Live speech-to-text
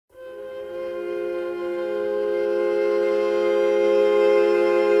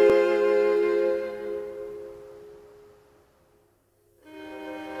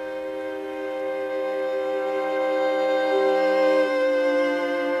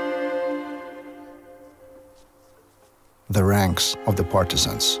The ranks of the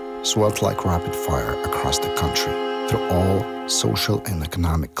partisans swelled like rapid fire across the country through all social and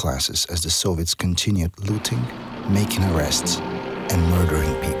economic classes as the Soviets continued looting, making arrests, and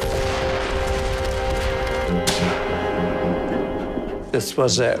murdering people. This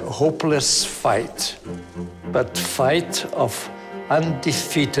was a hopeless fight, but fight of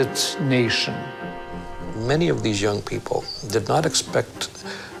undefeated nation. Many of these young people did not expect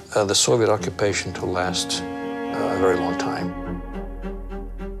the Soviet occupation to last a very long time.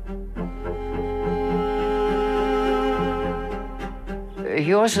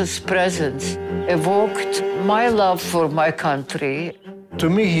 Joseph's presence evoked my love for my country. To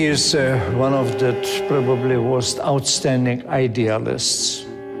me, he is one of the probably most outstanding idealists.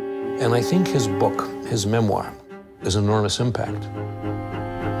 And I think his book, his memoir, has enormous impact.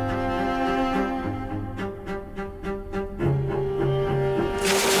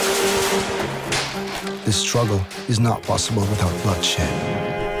 This struggle is not possible without bloodshed.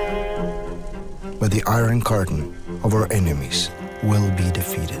 But the Iron Curtain of our enemies will be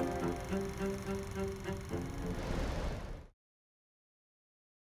defeated.